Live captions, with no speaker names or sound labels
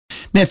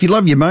Now, if you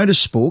love your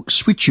motorsport,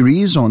 switch your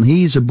ears on.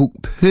 Here's a book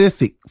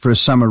perfect for a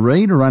summer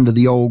read or under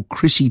the old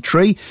Chrissy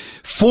tree.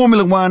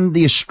 Formula One,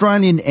 the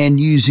Australian and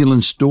New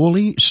Zealand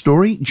story.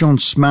 John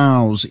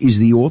Smiles is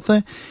the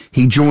author.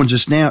 He joins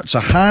us now. It's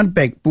a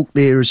hardback book.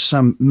 There is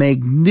some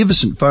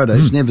magnificent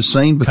photos never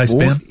seen before.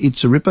 Case-bound.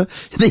 It's a ripper.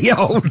 The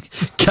old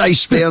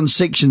case-bound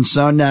section.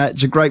 So, no,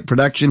 it's a great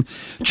production.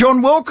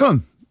 John,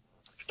 welcome.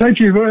 Thank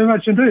you very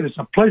much indeed. It's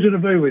a pleasure to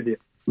be with you.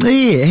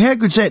 Yeah, how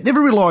good's that?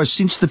 Never realised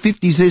since the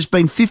 50s there's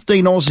been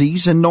 15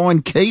 Aussies and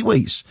 9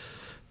 Kiwis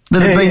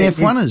that have been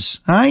F1ers,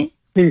 hey?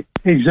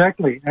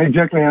 Exactly.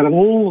 Out of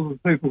all of the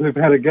people who've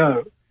had a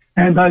go,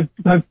 and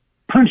they've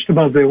punched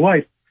above their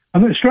weight. I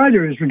mean,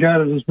 Australia is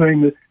regarded as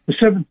being the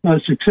seventh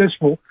most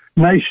successful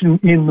nation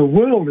in the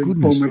world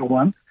in Formula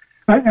One,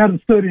 out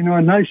of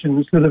 39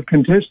 nations that have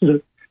contested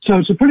it. So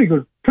it's a pretty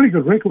good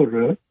record,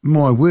 really.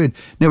 My word.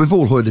 Now, we've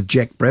all heard of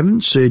Jack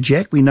Brabham, Sir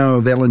Jack. We know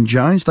of Alan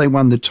Jones. They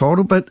won the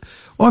title, but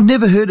I've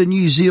never heard of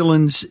New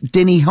Zealand's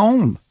Denny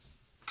Hulme.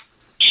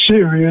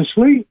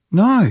 Seriously?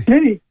 No.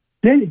 Denny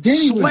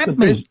slap was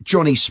the me, best.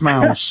 Johnny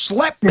Smiles.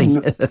 Slap me.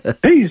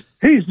 He's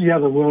the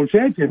other world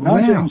champion. Wow.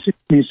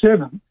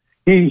 1967.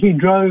 He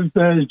drove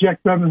as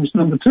Jack Brabham's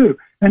number 2.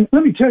 And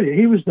let me tell you,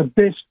 he was the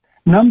best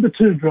number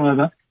 2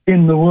 driver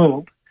in the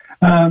world.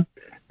 There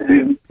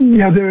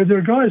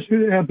are guys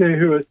out there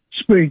who are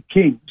speed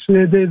kings.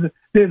 They're the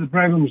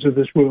Brabhams of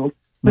this world.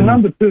 The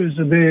number 2s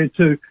are there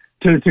to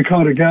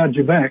kind of guard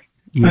your back.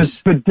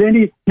 Yes. But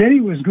Denny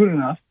was good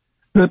enough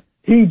that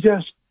he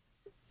just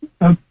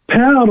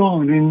powered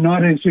on in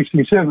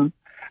 1967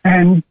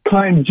 and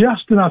claimed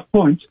just enough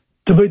points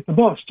to beat the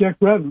boss, Jack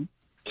Brabham,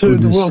 to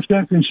the World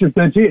Championship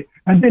that year.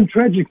 And then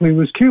tragically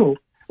was killed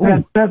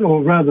or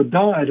rather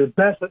died at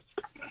Bathurst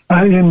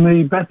in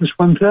the Bathurst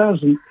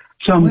 1000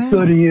 some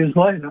 30 years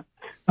later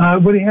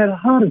when he had a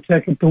heart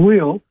attack at the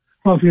wheel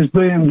of his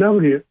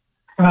BMW,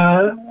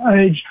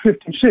 aged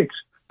 56.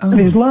 And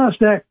his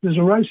last act as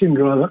a racing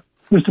driver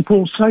was to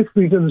pull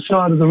safely to the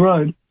side of the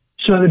road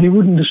so that he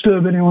wouldn't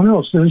disturb anyone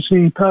else as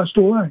he passed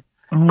away.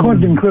 Quite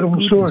an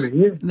incredible story,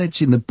 yeah.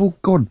 That's in the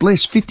book. God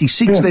bless.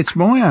 56, that's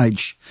my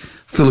age.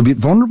 Feel a bit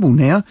vulnerable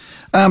now.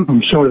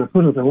 I'm sorry to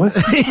put it that way.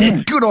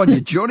 Good on you,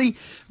 Johnny.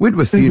 Went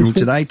to a funeral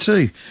today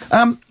too.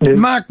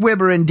 Mark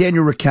Webber and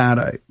Daniel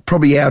Ricciardo,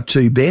 probably our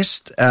two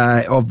best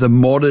of the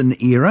modern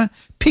era.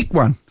 Pick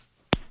one.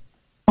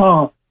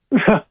 Oh,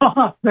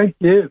 thank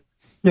you.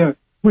 Yeah,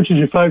 which is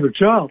your favourite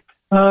child?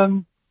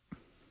 I'd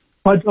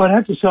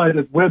have to say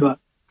that Webber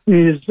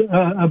is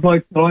a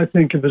bloke that I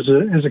think of as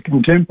a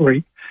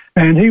contemporary,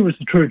 and he was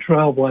the true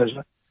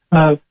trailblazer.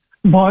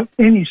 By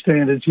any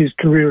standards, his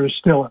career is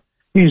stellar.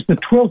 He's the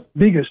 12th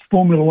biggest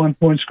Formula One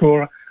point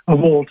scorer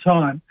of all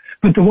time.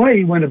 But the way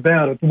he went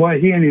about it, the way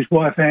he and his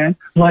wife Anne,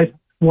 late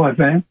wife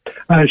Anne,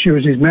 she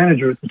was his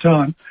manager at the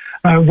time,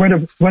 went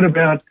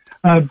about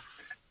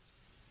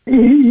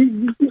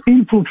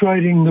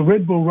infiltrating the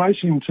Red Bull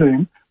racing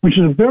team, which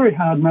is a very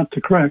hard nut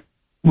to crack.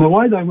 And the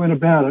way they went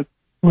about it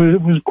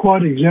was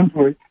quite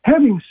exemplary.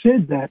 Having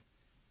said that,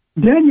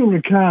 Daniel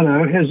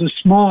Ricciardo has a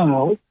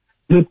smile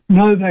that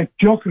Novak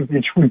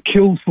Djokovic would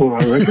kill for,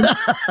 I reckon.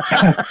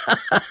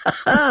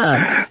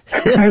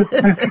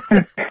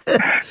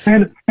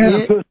 and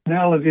a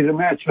personality to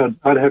match,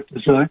 I'd have to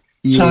say.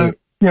 Yeah. So,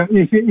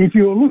 if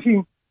you're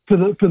looking for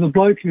the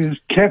bloke who's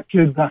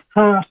captured the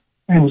heart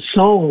and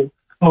soul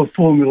of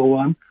Formula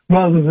One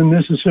rather than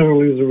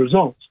necessarily the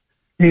results,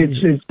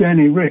 it's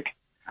Danny Rick.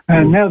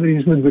 And now that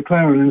he's with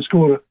McLaren and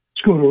scored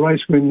a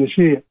race win this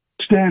year,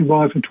 stand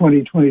by for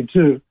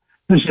 2022.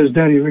 This is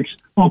Danny Rick's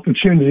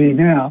opportunity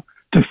now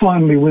to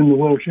finally win the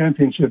World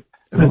Championship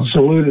that's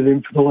eluded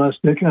him for the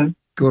last decade.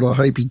 God, I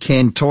hope he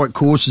can. Tight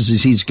courses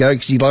is his go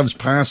because he loves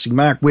passing.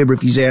 Mark Webber,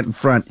 if he's out in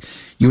front,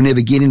 you'll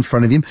never get in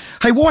front of him.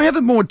 Hey, why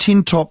haven't more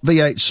tin-top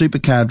V8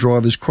 supercar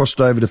drivers crossed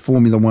over to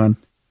Formula One?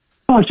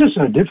 Oh, it's just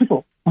so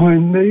difficult. I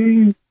mean,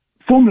 the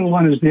Formula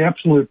One is the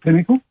absolute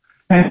pinnacle,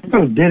 and you've got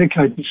to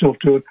dedicate yourself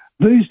to it.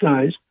 These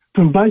days,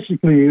 from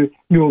basically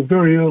your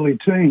very early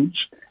teens,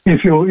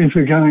 if you're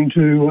going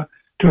to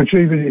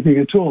achieve anything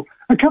at all.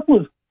 A couple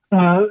of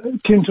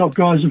tin-top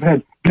guys have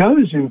had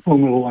goes in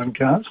Formula One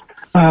cars.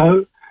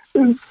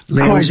 Craig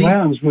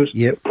Lowndes was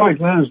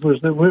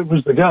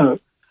the go.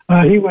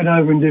 He went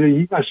over and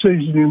did a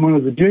season in one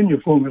of the junior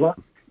Formula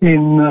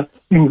in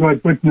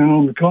Great Britain and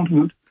on the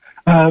continent,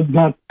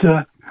 but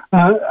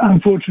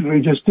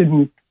unfortunately just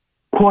didn't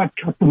quite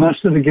cut the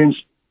mustard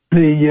against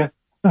the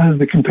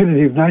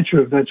competitive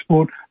nature of that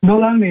sport.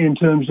 Not only in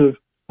terms of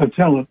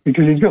talent,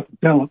 because he's got the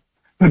talent,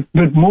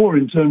 but more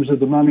in terms of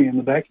the money and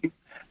the backing,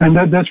 and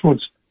that's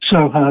what's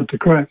so hard to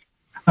crack.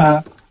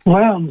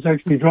 Lowndes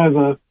actually drove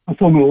a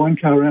Formula One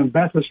car around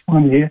Bathurst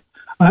one year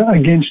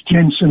against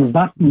Jenson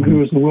Button, who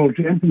was the world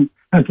champion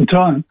at the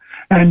time,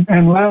 and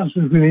Lowndes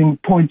was within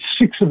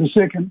 0.6 of a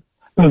second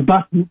of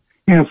Button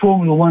in a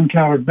Formula One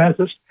car at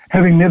Bathurst,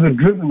 having never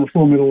driven a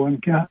Formula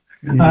One car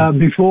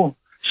before.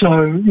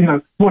 So,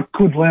 what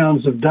could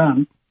Lowndes have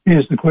done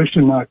is the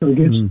question mark, I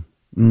guess.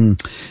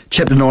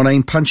 Chapter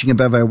 19, punching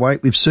above our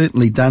weight. We've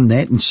certainly done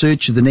that in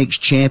search of the next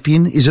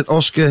champion. Is it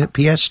Oscar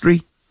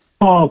Piastri?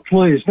 Oh,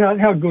 please.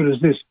 How good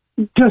is this?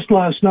 Just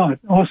last night,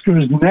 Oscar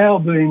has now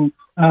been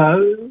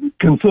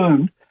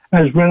confirmed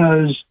as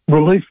Renault's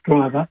relief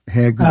driver,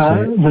 How good's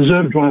that?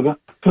 reserve driver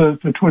for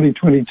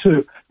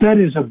 2022. That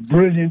is a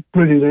brilliant,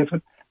 brilliant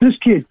effort. This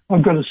kid,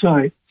 I've got to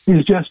say,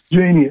 is just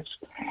genius.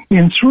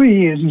 In 3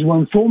 years, he's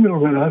won Formula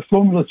Renault,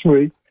 Formula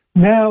 3.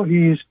 Now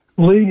he's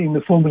leading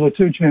the Formula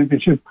 2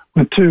 championship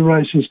with 2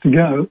 races to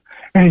go.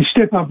 And his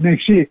step up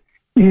next year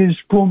is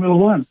Formula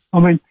 1. I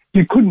mean,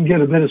 you couldn't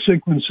get a better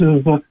sequence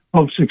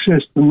of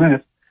success than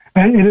that.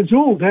 And it's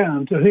all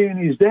down to he and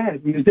his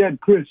dad. His dad,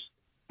 Chris,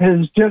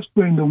 has just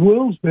been the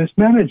world's best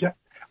manager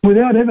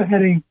without ever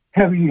having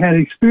had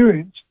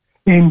experience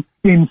in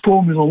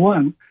Formula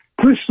 1.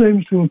 Chris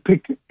seems to have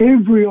picked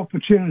every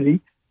opportunity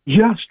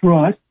just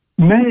right,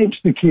 managed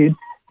the kid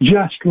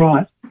just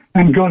right,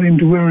 and got him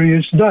to where he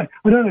is today.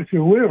 I don't know if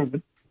you're aware of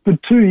it,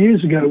 but 2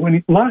 years ago,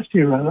 last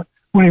year,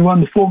 when he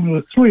won the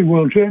Formula 3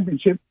 World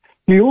Championship,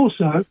 he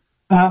also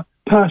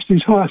passed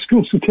his high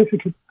school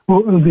certificate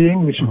of the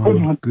English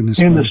equivalent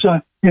in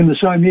the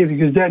same year,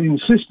 because Dad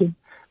insisted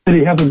that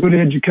he have a good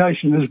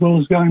education as well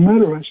as going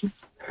motor racing.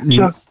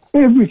 Yeah. So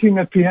everything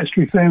that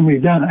Piastri family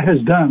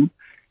has done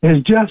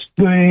has just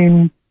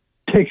been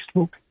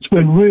textbook. It's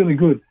been really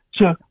good.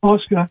 So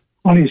Oscar,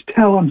 on his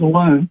talent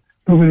alone,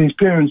 but with his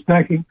parents'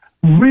 backing,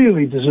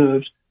 really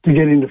deserves to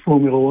get into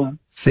Formula 1.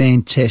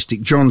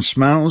 Fantastic. John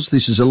Smalls,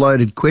 this is a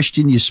loaded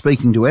question. You're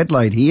speaking to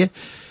Adelaide here.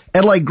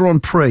 Adelaide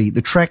Grand Prix,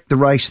 the track, the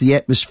race, the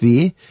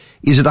atmosphere,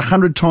 is it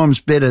 100 times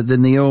better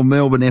than the old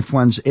Melbourne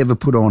F1's ever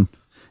put on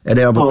at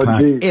Albert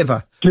Park? Geez.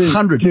 Ever. Geez,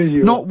 100.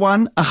 geez, Not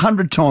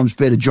 100 times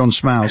better, John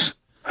Smalls.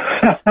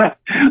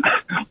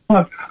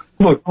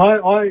 Look,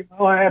 I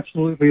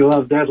absolutely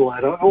loved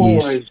Adelaide. I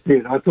always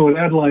did. I thought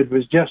Adelaide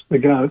was just the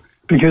go,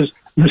 because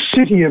the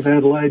city of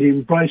Adelaide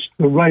embraced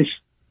the race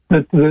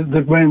that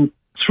ran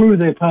through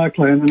their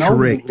parkland and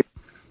ultimately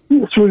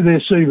through their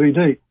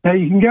CBD. Now,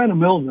 you can go to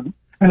Melbourne,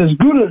 and as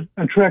good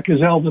a track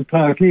as Albert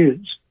Park is,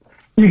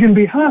 you can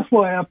be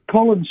halfway up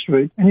Collins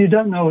Street and you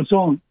don't know it's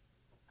on.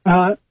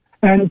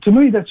 And to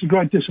me, that's a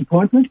great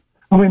disappointment.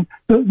 I mean,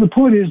 the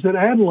point is that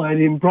Adelaide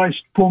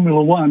embraced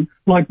Formula 1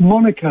 like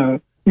Monaco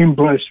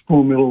embraced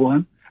Formula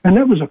 1, and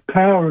that was a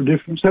power of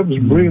difference. That was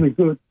really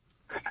good.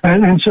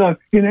 And so,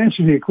 in answer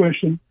to your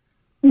question,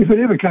 if it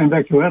ever came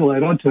back to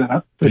Adelaide, I'd turn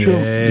up, for sure.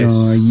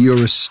 Oh,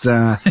 you're a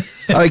star.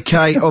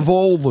 Okay, of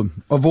all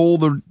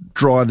the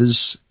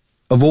drivers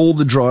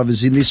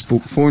in this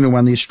book, Formula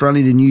 1, the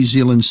Australian and New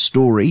Zealand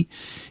story,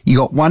 you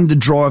got one to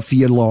drive for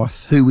your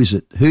life. Who is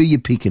it? Who are you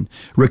picking?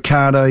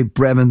 Ricciardo,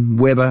 Brabham,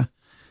 Webber,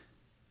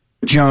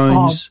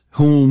 Jones,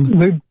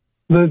 Hulme?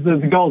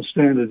 The gold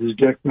standard is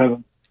Jack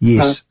Brabham.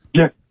 Yes.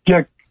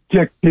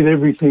 Jack did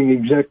everything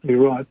exactly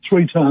right.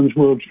 3 times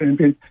world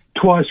champion,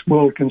 twice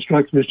world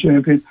constructors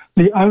champion,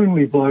 the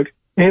only bloke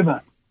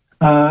ever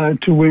to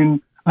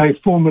win a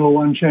Formula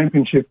 1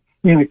 championship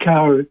in a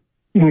car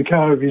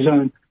of his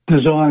own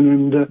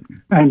design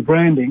and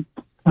branding.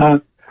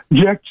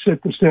 Jack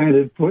set the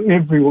standard for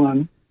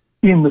everyone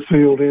in the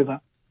field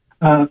ever.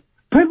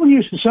 People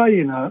used to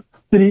say,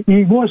 that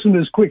he wasn't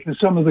as quick as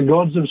some of the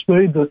gods of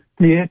speed, the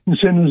Ayrton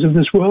Senners of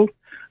this world,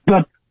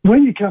 but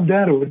when you come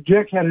down to it,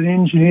 Jack had an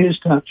engineer's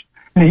touch,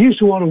 and he used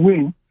to want to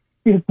win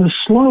at the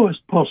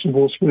slowest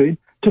possible speed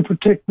to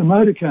protect the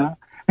motor car.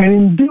 And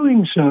in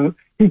doing so,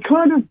 he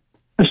kind of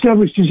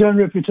established his own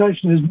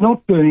reputation as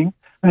not being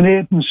an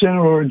Ayrton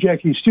Senna or a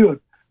Jackie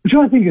Stewart, which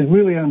I think is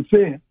really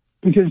unfair,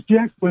 because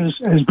Jack was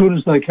as good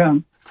as they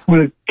come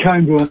when it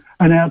came to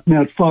an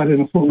out-and-out fight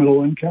in a Formula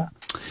 1 car.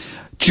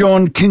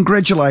 John,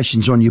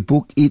 congratulations on your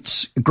book.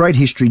 It's great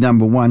history,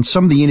 number one.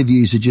 Some of the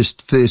interviews are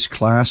just first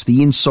class.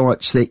 The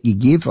insights that you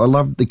give, I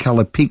love the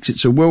colour pics.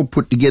 It's a well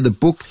put together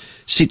book.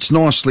 Sits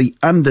nicely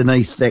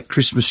underneath that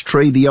Christmas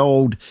tree, the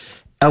old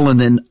Allen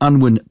and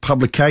Unwin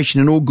publication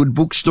in all good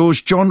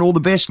bookstores. John, all the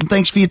best and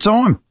thanks for your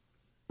time.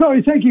 No,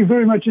 thank you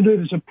very much indeed.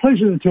 It's a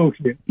pleasure to talk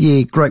to you.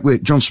 Yeah, great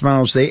work. John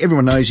Smalls there.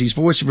 Everyone knows his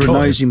voice.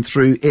 Everyone knows him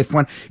through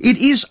F1. It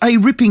is a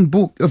ripping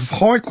book of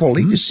high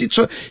quality.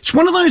 It's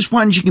one of those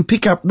ones you can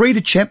pick up, read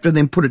a chapter, and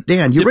then put it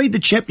down. You read the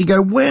chapter, you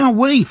go,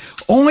 wowee,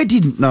 I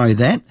didn't know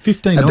that.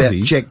 15 about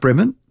Aussies, Jack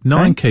Brabham.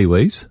 9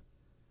 Kiwis.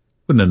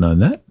 Wouldn't have known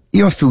that.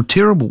 Yeah, I feel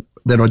terrible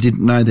that I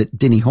didn't know that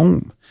Denny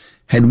Hulme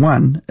had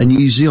won a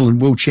New Zealand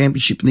World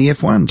Championship in the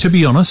F1. To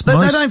be honest, they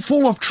don't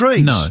fall off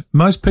trees. No,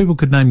 most people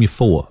could name you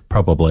 4,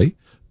 probably.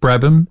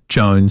 Brabham,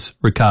 Jones,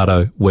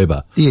 Ricciardo,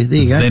 Webber. Yeah, there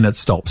you go. Then it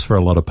stops for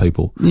a lot of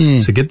people. Yeah.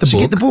 So get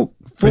the book.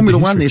 Formula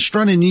 1, the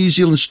Australian New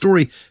Zealand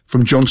story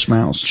from John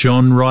Smalls.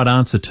 John, right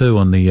answer too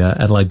on the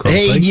Adelaide Grand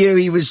Prix. He knew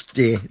he was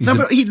there.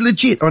 But he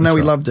legit. I know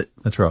he loved it.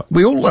 That's right.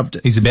 We all loved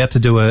it. He's about to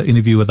do an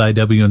interview with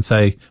AW and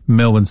say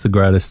Melbourne's the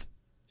greatest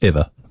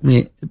ever.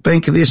 Yeah,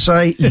 Bank of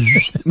SA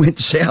went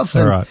south.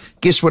 And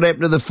guess what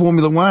happened to the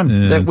Formula 1?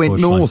 Yeah, that went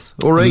north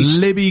or east.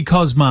 Libby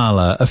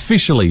Kosmala,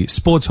 officially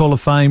Sports Hall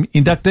of Fame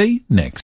inductee, next.